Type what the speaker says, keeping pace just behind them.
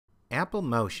Apple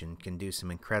Motion can do some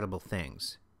incredible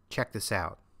things. Check this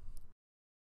out.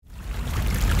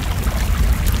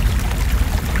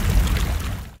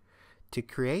 To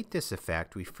create this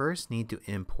effect, we first need to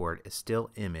import a still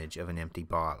image of an empty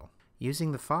bottle.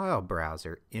 Using the file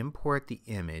browser, import the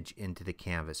image into the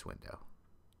Canvas window.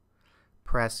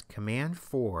 Press Command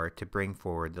 4 to bring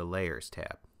forward the Layers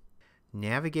tab.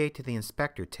 Navigate to the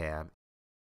Inspector tab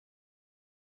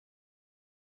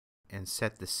and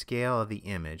set the scale of the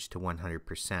image to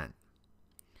 100%.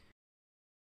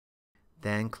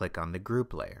 Then click on the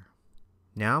Group layer.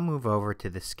 Now move over to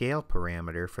the Scale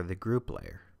parameter for the Group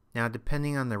layer. Now,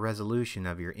 depending on the resolution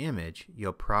of your image,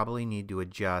 you'll probably need to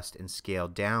adjust and scale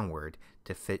downward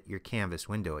to fit your Canvas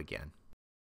window again.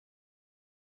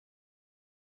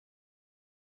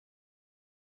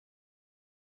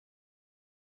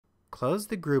 Close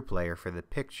the group layer for the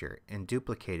picture and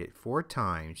duplicate it 4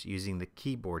 times using the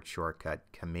keyboard shortcut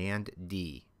Command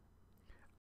D.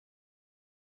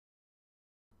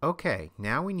 Okay,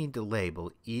 now we need to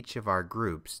label each of our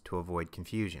groups to avoid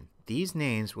confusion. These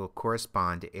names will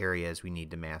correspond to areas we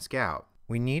need to mask out.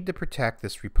 We need to protect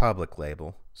this Republic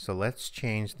label, so let's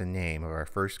change the name of our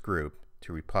first group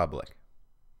to Republic.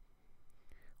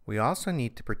 We also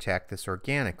need to protect this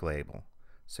Organic label,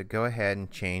 so go ahead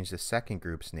and change the second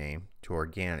group's name to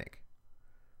Organic.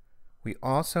 We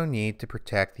also need to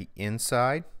protect the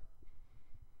inside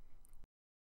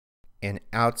and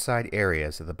outside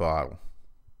areas of the bottle.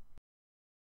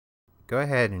 Go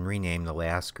ahead and rename the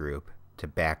last group to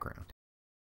Background.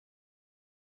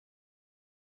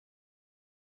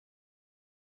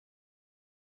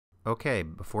 Okay,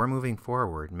 before moving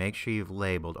forward, make sure you've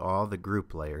labeled all the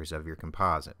group layers of your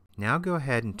composite. Now go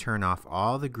ahead and turn off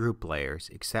all the group layers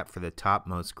except for the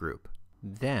topmost group.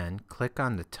 Then click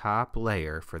on the top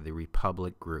layer for the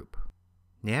Republic group.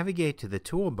 Navigate to the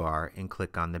toolbar and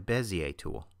click on the Bezier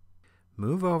tool.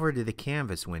 Move over to the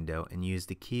Canvas window and use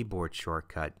the keyboard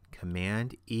shortcut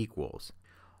Command equals.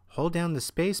 Hold down the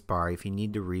space bar if you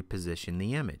need to reposition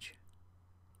the image.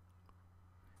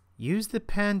 Use the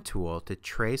pen tool to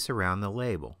trace around the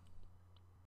label.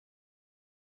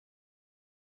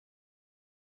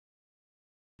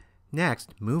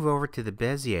 Next, move over to the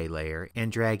Bezier layer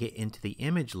and drag it into the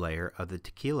image layer of the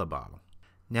tequila bottle.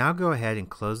 Now go ahead and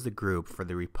close the group for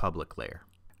the Republic layer.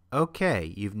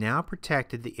 Okay, you've now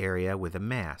protected the area with a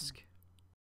mask.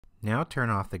 Now turn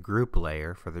off the group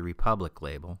layer for the Republic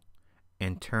label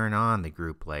and turn on the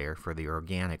group layer for the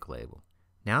Organic label.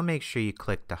 Now make sure you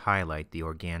click to highlight the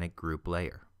Organic group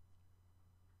layer.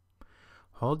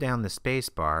 Hold down the space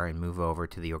bar and move over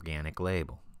to the Organic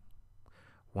label.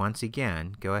 Once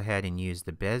again, go ahead and use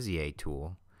the Bezier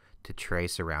tool to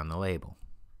trace around the label.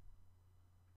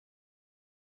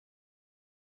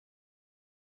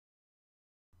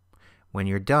 When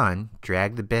you're done,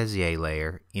 drag the Bezier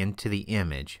layer into the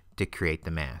image to create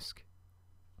the mask.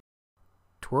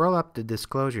 Twirl up the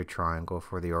disclosure triangle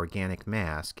for the Organic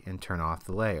mask and turn off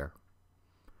the layer.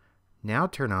 Now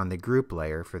turn on the group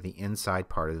layer for the inside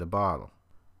part of the bottle.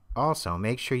 Also,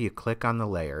 make sure you click on the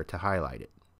layer to highlight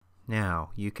it. Now,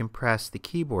 you can press the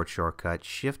keyboard shortcut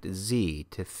Shift-Z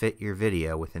to fit your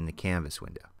video within the Canvas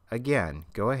window. Again,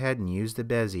 go ahead and use the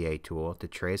Bezier tool to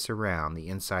trace around the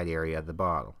inside area of the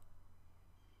bottle.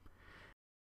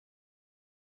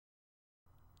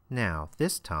 Now,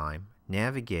 this time,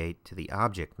 navigate to the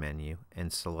Object menu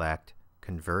and select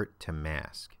Convert to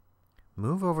Mask.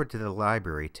 Move over to the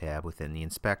Library tab within the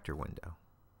Inspector window.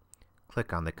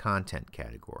 Click on the Content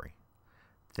category.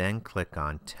 Then click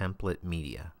on Template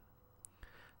Media.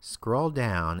 Scroll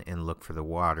down and look for the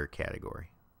Water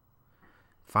category.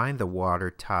 Find the Water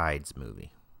Tides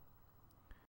movie.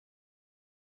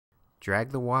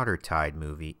 Drag the Water Tide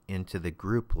movie into the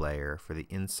group layer for the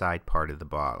inside part of the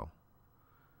bottle.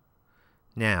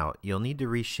 Now, you'll need to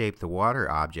reshape the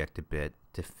water object a bit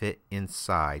to fit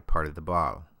inside part of the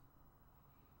bottle.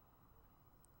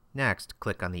 Next,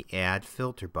 click on the Add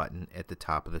Filter button at the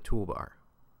top of the toolbar.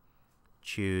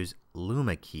 Choose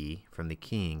Luma Key from the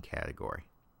Keying category.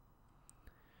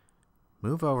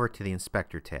 Move over to the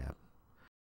Inspector tab.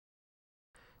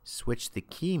 Switch the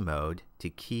key mode to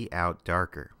Key Out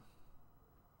Darker.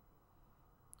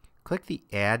 Click the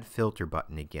Add Filter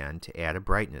button again to add a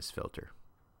brightness filter.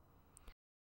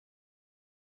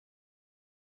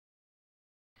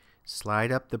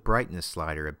 Slide up the brightness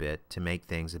slider a bit to make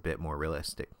things a bit more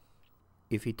realistic.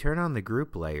 If you turn on the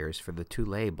group layers for the 2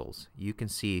 labels, you can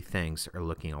see things are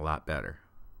looking a lot better.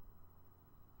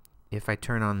 If I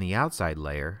turn on the outside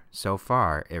layer, so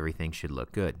far everything should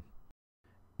look good.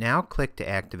 Now click to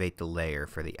activate the layer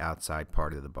for the outside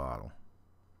part of the bottle.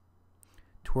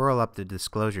 Twirl up the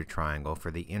disclosure triangle for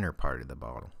the inner part of the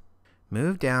bottle.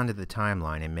 Move down to the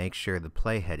timeline and make sure the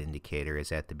playhead indicator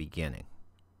is at the beginning.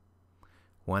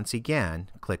 Once again,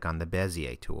 click on the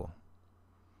Bezier tool.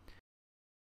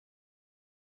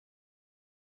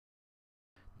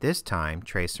 This time,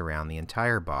 trace around the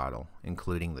entire bottle,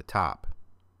 including the top.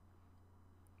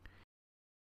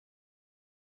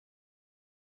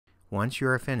 Once you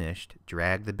are finished,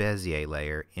 drag the Bezier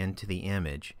layer into the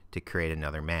image to create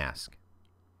another mask.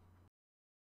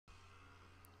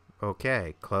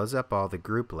 OK, close up all the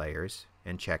group layers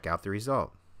and check out the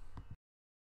result.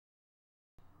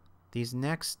 These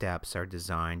next steps are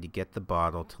designed to get the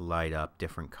bottle to light up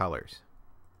different colors.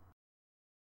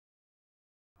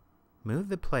 Move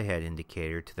the playhead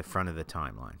indicator to the front of the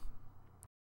timeline.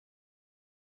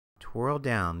 Twirl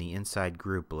down the inside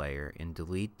group layer and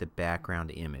delete the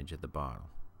background image of the bottle.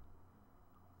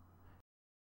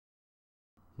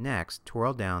 Next,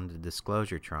 twirl down the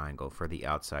disclosure triangle for the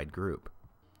outside group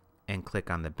and click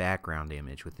on the background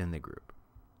image within the group.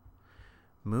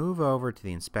 Move over to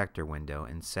the inspector window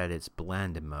and set its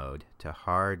blend mode to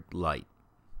hard light.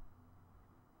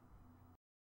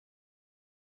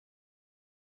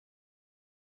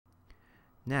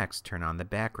 Next, turn on the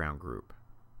background group.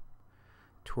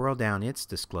 Twirl down its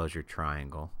disclosure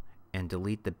triangle and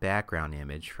delete the background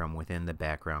image from within the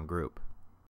background group.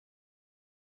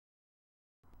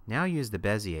 Now use the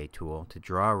Bezier tool to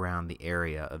draw around the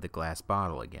area of the glass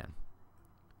bottle again.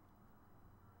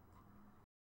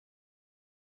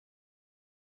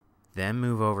 Then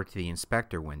move over to the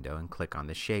inspector window and click on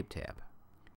the Shape tab.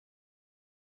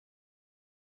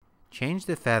 Change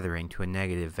the feathering to a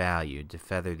negative value to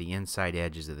feather the inside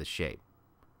edges of the shape.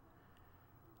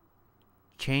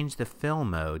 Change the fill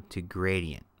mode to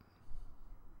gradient.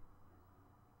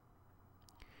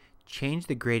 Change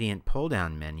the gradient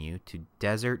pull-down menu to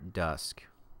Desert Dusk.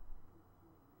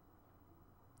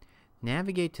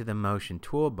 Navigate to the Motion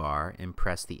toolbar and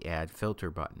press the Add Filter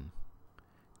button.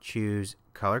 Choose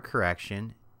Color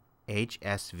Correction,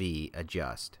 HSV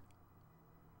Adjust.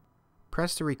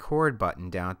 Press the Record button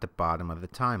down at the bottom of the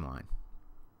timeline.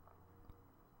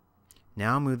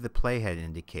 Now move the playhead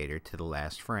indicator to the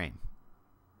last frame.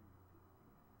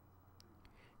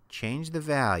 Change the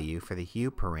value for the hue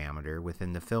parameter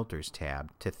within the Filters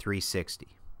tab to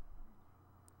 360.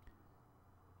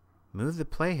 Move the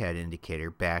playhead indicator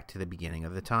back to the beginning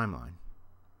of the timeline.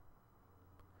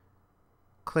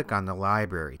 Click on the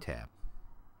Library tab.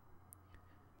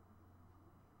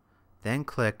 Then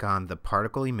click on the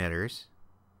Particle Emitters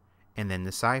and then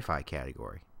the Sci-Fi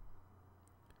category.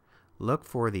 Look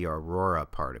for the Aurora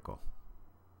particle.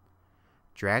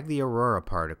 Drag the Aurora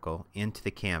particle into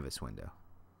the canvas window.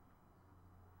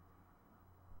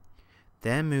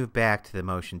 Then move back to the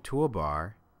Motion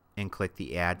toolbar and click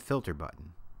the Add Filter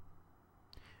button.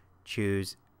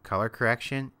 Choose Color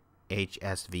Correction,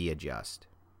 HSV Adjust.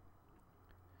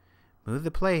 Move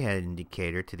the playhead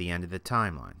indicator to the end of the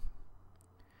timeline.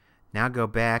 Now go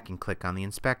back and click on the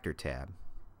Inspector tab.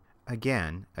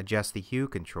 Again, adjust the hue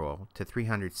control to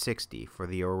 360 for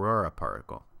the Aurora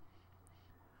particle.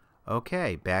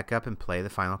 OK, back up and play the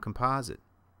final composite.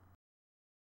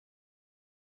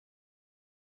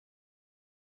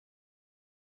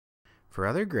 For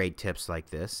other great tips like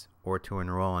this, or to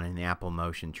enroll in an Apple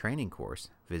Motion training course,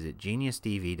 visit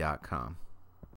geniusdv.com.